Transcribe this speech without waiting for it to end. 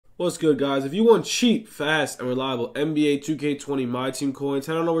What's good, guys? If you want cheap, fast, and reliable NBA 2K20 My Team coins,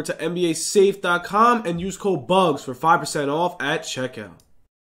 head on over to NBASafe.com and use code BUGS for 5% off at checkout.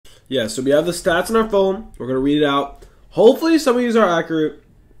 Yeah, so we have the stats on our phone. We're going to read it out. Hopefully some of these are accurate.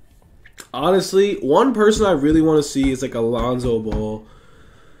 Honestly, one person I really want to see is like Alonzo Ball.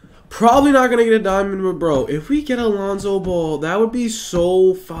 Probably not going to get a diamond, but bro, if we get Alonzo Ball, that would be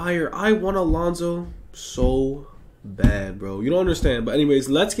so fire. I want Alonzo so bad, bro. You don't understand. But anyways,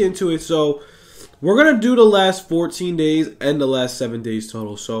 let's get into it. So we're going to do the last 14 days and the last 7 days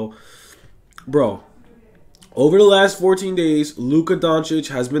total. So, bro, over the last 14 days, Luka Doncic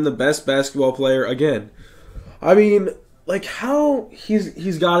has been the best basketball player again. I mean, like, how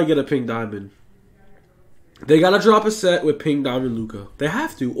he's got to get a pink diamond. They got to drop a set with pink diamond Luka. They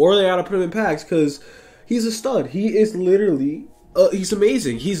have to, or they got to put him in packs because he's a stud. He is literally, he's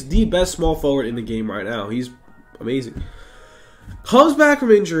amazing. He's the best small forward in the game right now. He's amazing. Comes back from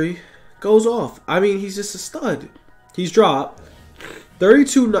injury, goes off. I mean, he's just a stud. He's dropped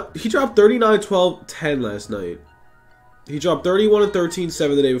 32. He dropped 39, 12, 10 last night. He dropped 31 and 13,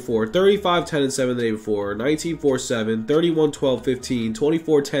 7 the day before. 35, 10 and 7 the day before. 19, 4, 7. 31, 12, 15.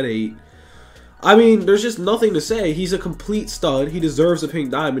 24, 10, 8. I mean, there's just nothing to say. He's a complete stud. He deserves a pink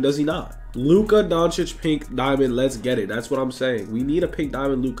diamond, does he not? Luka Doncic pink diamond. Let's get it. That's what I'm saying. We need a pink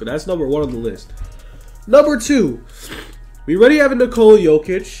diamond Luka. That's number 1 on the list. Number 2, we already have a Nikola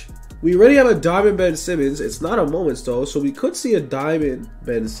Jokic. We already have a diamond Ben Simmons. It's not a moment though, so we could see a diamond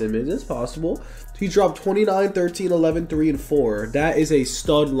Ben Simmons. It's possible. He dropped 29, 13, 11, 3, and 4. That is a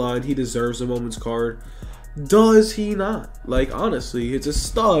stud line. He deserves a moments card. Does he not? Like, honestly, it's a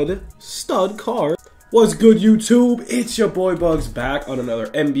stud card. What's good, YouTube? It's your boy Bugs back on another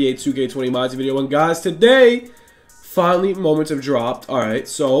NBA 2K20 My Team video. And guys, today, finally, moments have dropped. Alright,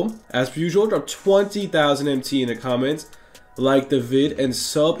 so, as per usual, drop 20,000 MT in the comments. Like the vid and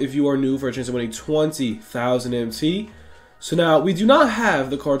sub if you are new for a chance of winning 20,000 MT. So now, we do not have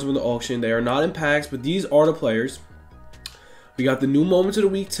the cards from the auction. They are not in packs, but these are the players. We got the new moments of the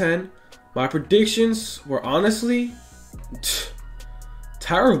week 10. My predictions were honestly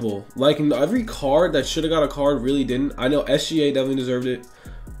terrible. Like, every card that should have got a card really didn't. I know SGA definitely deserved it.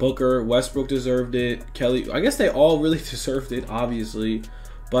 Booker, Westbrook deserved it. Kelly, I guess they all really deserved it, obviously.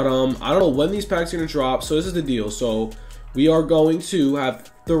 But I don't know when these packs are going to drop. So this is the deal. So we are going to have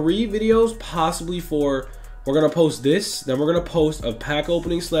 3 videos, possibly 4. We're going to post this. Then we're going to post a pack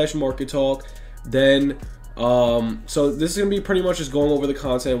opening / market talk. Then so this is gonna be pretty much just going over the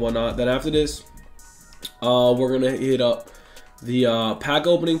content and whatnot. Then after this, we're gonna hit up the pack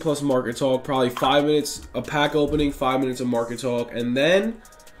opening plus market talk. Probably 5 minutes of pack opening, 5 minutes of market talk, and then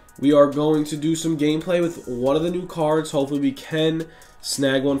we are going to do some gameplay with one of the new cards. Hopefully we can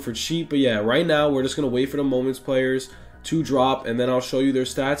snag one for cheap. But yeah, right now we're just gonna wait for the moments players to drop, and then I'll show you their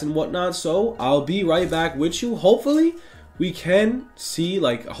stats and whatnot. So I'll be right back with you. Hopefully we can see,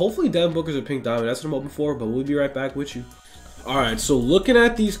 like, hopefully Devin Booker's a pink diamond. That's what I'm hoping for, but we'll be right back with you. Alright, so looking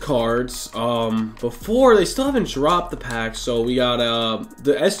at these cards, before, they still haven't dropped the packs. So we got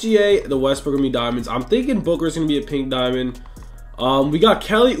the SGA, the Westbrook gonna be diamonds. I'm thinking Booker's gonna be a pink diamond. We got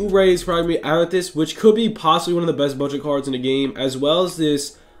Kelly Oubre's probably gonna be amethyst, which could be possibly one of the best budget cards in the game, as well as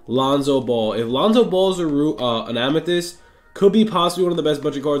this Lonzo Ball. If Lonzo Ball's an amethyst, could be possibly one of the best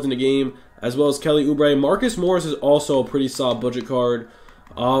budget cards in the game, as well as Kelly Oubre. Marcus Morris is also a pretty solid budget card.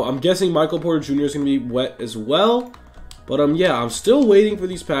 I'm guessing Michael Porter Jr. is going to be wet as well. But yeah, I'm still waiting for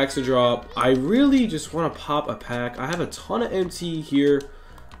these packs to drop. I really just want to pop a pack. I have a ton of MT here.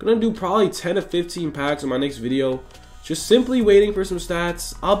 I'm going to do probably 10 to 15 packs in my next video. Just simply waiting for some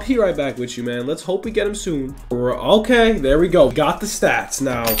stats. I'll be right back with you, man. Let's hope we get them soon. Okay, there we go. Got the stats.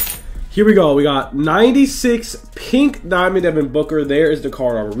 Now, here we go. We got 96 pink diamond Devin Booker. There is the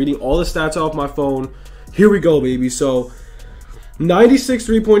card. I'm reading all the stats off my phone. Here we go, baby. So 96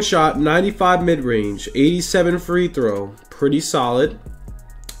 3-point shot, 95 mid-range, 87 free throw. Pretty solid.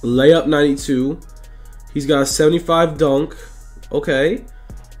 Layup 92. He's got a 75 dunk. Okay.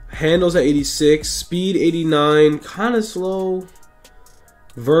 Handles at 86. Speed 89. Kind of slow.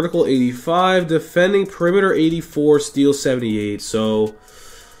 Vertical 85. Defending perimeter 84. Steal 78. So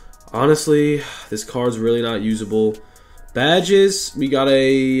honestly, this card's really not usable. Badges, we got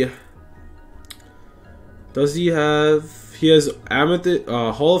a... Does he have... He has Amethyst,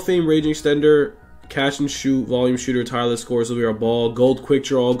 Hall of Fame Raging Extender, Catch and Shoot, Volume Shooter, Tireless Score, Silver Our Ball, Gold Quick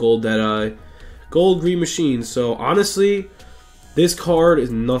Draw, Gold Deadeye, Gold Green Machine. So honestly, this card is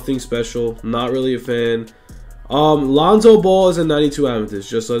nothing special. Not really a fan. Lonzo Ball is a 92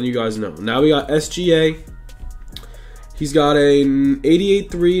 Amethyst, just letting you guys know. Now we got SGA. He's got an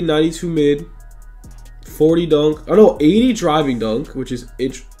 88 3, 92 mid, 40 dunk. Oh no, 80 driving dunk, which is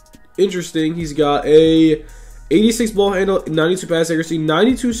interesting. He's got a 86 ball handle, 92 pass accuracy,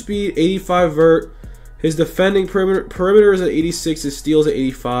 92 speed, 85 vert. His defending perimeter is at 86. His steals at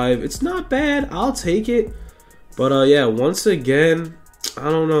 85. It's not bad. I'll take it. But yeah, once again,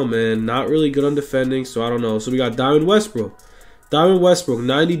 I don't know, man. Not really good on defending, so I don't know. So we got Diamond Westbrook. Diamond Westbrook,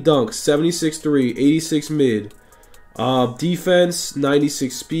 90 dunk, 76 3, 86 mid. Defense,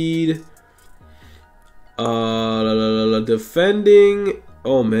 96 speed. Defending,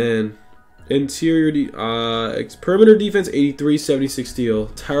 oh man. Perimeter defense, 83, 76 steal.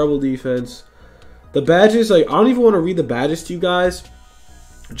 Terrible defense. The badges, like, I don't even want to read the badges to you guys.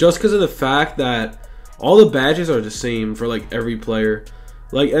 Just because of the fact that all the badges are the same for, like, every player.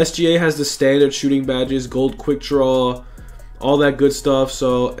 Like, SGA has the standard shooting badges, gold quick draw, all that good stuff.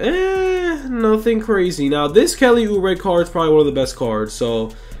 So, nothing crazy. Now, this Kelly Oubre card is probably one of the best cards.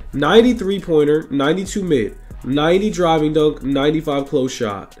 So, 93 pointer, 92 mid, 90 driving dunk, 95 close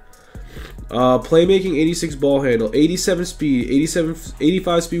shot. Playmaking, 86 ball handle, 87 speed,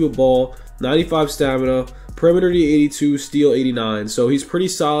 85 speed with ball, 95 stamina, perimeter D 82, steal 89. So he's pretty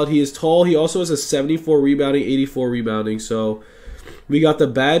solid. He is tall. He also has a 74 rebounding, 84 rebounding. So we got the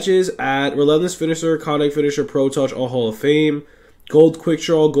badges at Relentless Finisher, Contact Finisher, Pro Touch, All Hall of Fame, Gold Quick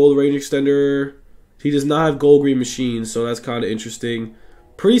Draw, Gold Range Extender. He does not have Gold Green Machine, so that's kind of interesting.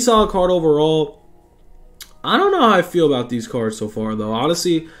 Pretty solid card overall. I don't know how I feel about these cards so far, though.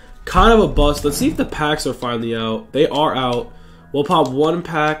 Honestly, kind of a bust. Let's see if the packs are finally out. They are out. We'll pop one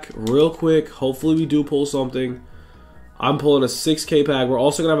pack real quick. Hopefully we do pull something. I'm pulling a 6K pack. We're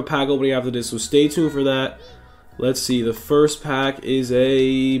also going to have a pack opening after this, so stay tuned for that. Let's see. The first pack is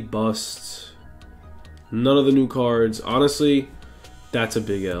a bust. None of the new cards. Honestly, that's a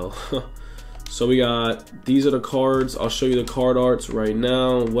big L. So we got, these are the cards. I'll show you the card arts right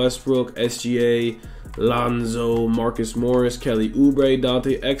now. Westbrook, SGA, Lonzo, Marcus Morris, Kelly Oubre,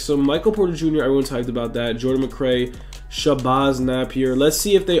 Dante Exum, Michael Porter Jr. Everyone's hyped about that. Jordan McRae, Shabazz Napier. Let's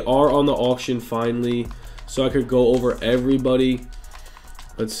see if they are on the auction finally, so I could go over everybody.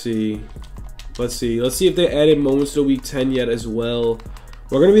 Let's see. Let's see if they added moments to week 10 yet as well.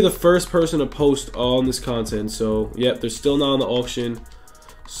 We're going to be the first person to post on this content. So, yep, they're still not on the auction.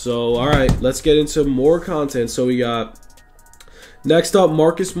 So, alright, let's get into more content. So, we got, next up,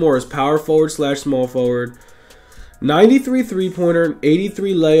 Marcus Morris, power forward / small forward. 93 three-pointer,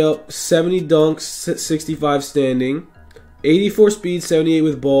 83 layup, 70 dunks, 65 standing. 84 speed, 78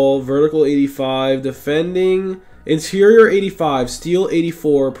 with ball, vertical 85, defending, interior 85, steal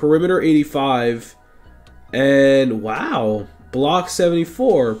 84, perimeter 85, and wow, block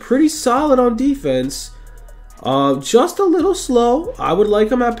 74. Pretty solid on defense. Just a little slow. I would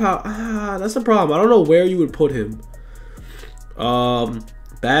like him at power. That's the problem. I don't know where you would put him.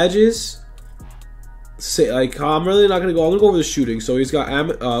 Badges. I'm really not gonna go. I'm gonna go over the shooting. So he's got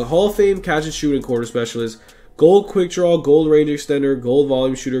Hall of Fame catch and shooting quarter specialist. Gold quick draw, gold range extender, gold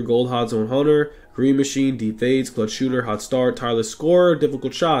volume shooter, gold hot zone hunter, green machine, deep fades, clutch shooter, hot start, tireless scorer,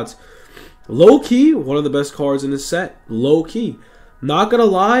 difficult shots. Low key, one of the best cards in this set. Low key. Not gonna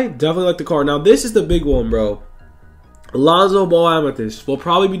lie, definitely like the card. Now this is the big one, bro. Lonzo Ball Amethyst. We'll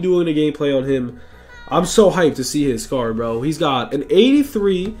probably be doing a gameplay on him. I'm so hyped to see his card, bro. He's got an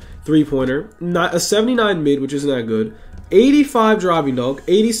 83 three-pointer, a 79 mid, which isn't that good. 85 driving dunk,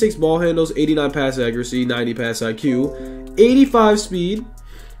 86 ball handles, 89 pass accuracy, 90 pass IQ, 85 speed.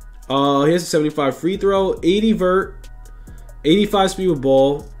 He has a 75 free throw, 80 vert, 85 speed with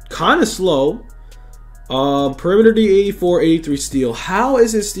ball. Kind of slow. Perimeter D 84, 83 steal. How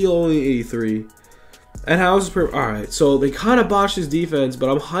is his steal only 83? And how is his perimeter? Alright, so they kind of botched his defense, but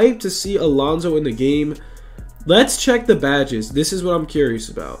I'm hyped to see Alonzo in the game. Let's check the badges. This is what I'm curious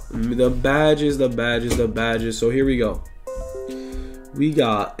about. The badges. So here we go. We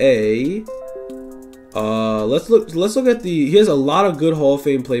got a let's look at the, he has a lot of good Hall of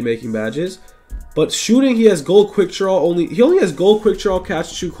Fame playmaking badges, but shooting he has gold quick draw he only has gold quick draw, catch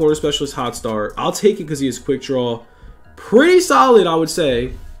and shoot, corner specialist, hot start. I'll take it because he has quick draw. Pretty solid, I would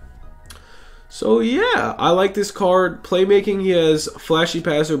say. So yeah, I like this card. Playmaking, he has flashy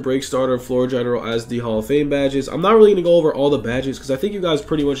passer, break starter, floor general as the Hall of Fame badges. I'm not really gonna go over all the badges because I think you guys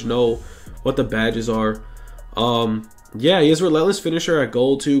pretty much know what the badges are. Yeah, he has relentless finisher at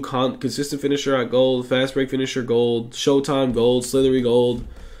gold too, consistent finisher at gold, fast break finisher gold, showtime gold, slithery gold.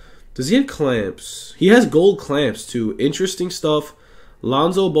 Does he have clamps? He has gold clamps too. Interesting stuff.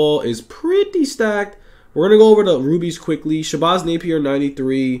 Lonzo Ball is pretty stacked. We're gonna go over the rubies quickly. Shabazz Napier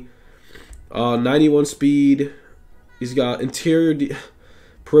 93, 91 speed. He's got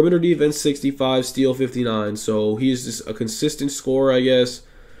perimeter defense 65, steal 59. So he's just a consistent scorer, I guess.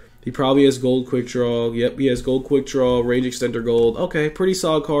 He probably has gold quick draw. Yep, he has gold quick draw, range extender gold. Okay, pretty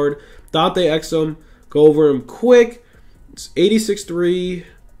solid card. Dante Exum, go over him quick. It's 86-3,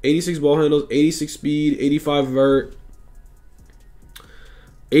 86 ball handles, 86 speed, 85 vert,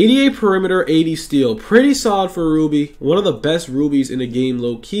 88 perimeter, 80 steal. Pretty solid for Ruby. One of the best Rubies in the game,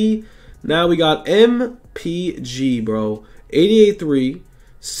 low key. Now we got MPG, bro. 88-3,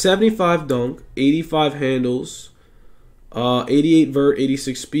 75 dunk, 85 handles, 88 vert,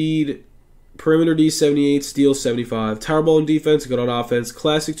 86 speed, perimeter D 78, steal 75. Tower ball and defense, good on offense.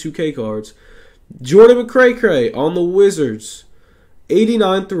 Classic 2K cards. Jordan McCray on the Wizards.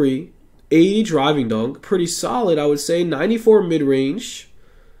 89-3, 80 driving dunk. Pretty solid, I would say. 94 mid-range.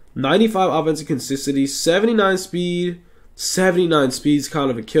 95 offensive consistency. 79 speed. 79 speed is kind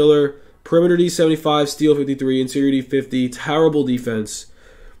of a killer. Perimeter D 75, steal 53, interior D 50. Terrible defense.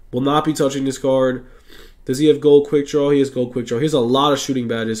 Will not be touching this card. Does he have gold quick draw? He has gold quick draw. He has a lot of shooting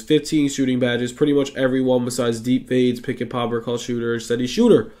badges. 15 shooting badges. Pretty much everyone besides deep fades, pick and popper, call shooter, steady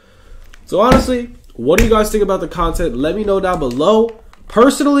shooter. So honestly, what do you guys think about the content? Let me know down below.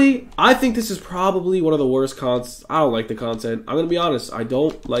 Personally, I think this is probably one of the worst cons. I don't like the content. I'm going to be honest. I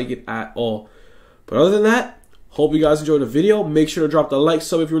don't like it at all. But other than that, hope you guys enjoyed the video. Make sure to drop the like,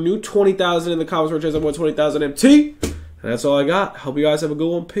 sub if you're new. 20,000 in the comments. We're chasing 20,000 MT. And that's all I got. Hope you guys have a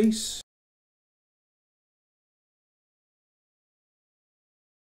good one. Peace.